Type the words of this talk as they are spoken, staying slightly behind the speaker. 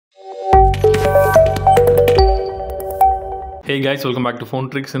Hey guys, welcome back to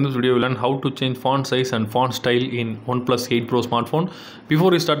Phone Tricks. In this video, we'll learn how to change font size and font style in Oneplus 8 Pro smartphone. Before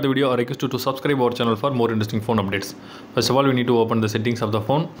we start the video, I request you to subscribe our channel for more interesting phone updates. First of all, we need to open the settings of the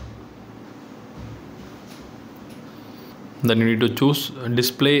phone. Then you need to choose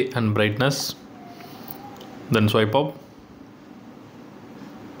display and brightness. Then swipe up.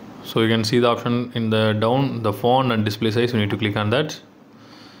 So you can see the option in the down, the font and display size. You need to click on that.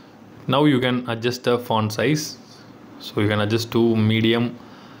 Now you can adjust the font size. So you can adjust to medium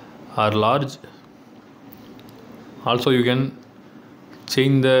or large. Also you can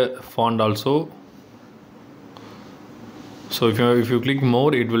change the font also. So if you click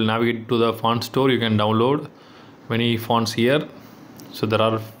more, it will navigate to the font store. You can download many fonts here. So there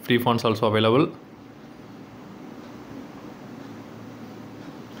are free fonts also available.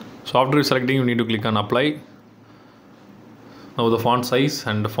 So after selecting, you need to click on apply. Now the font size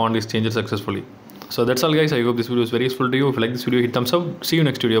and the font is changed successfully. So that's all guys. I hope this video is very useful to you. If you like this video, hit thumbs up. See you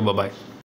next video. Bye bye.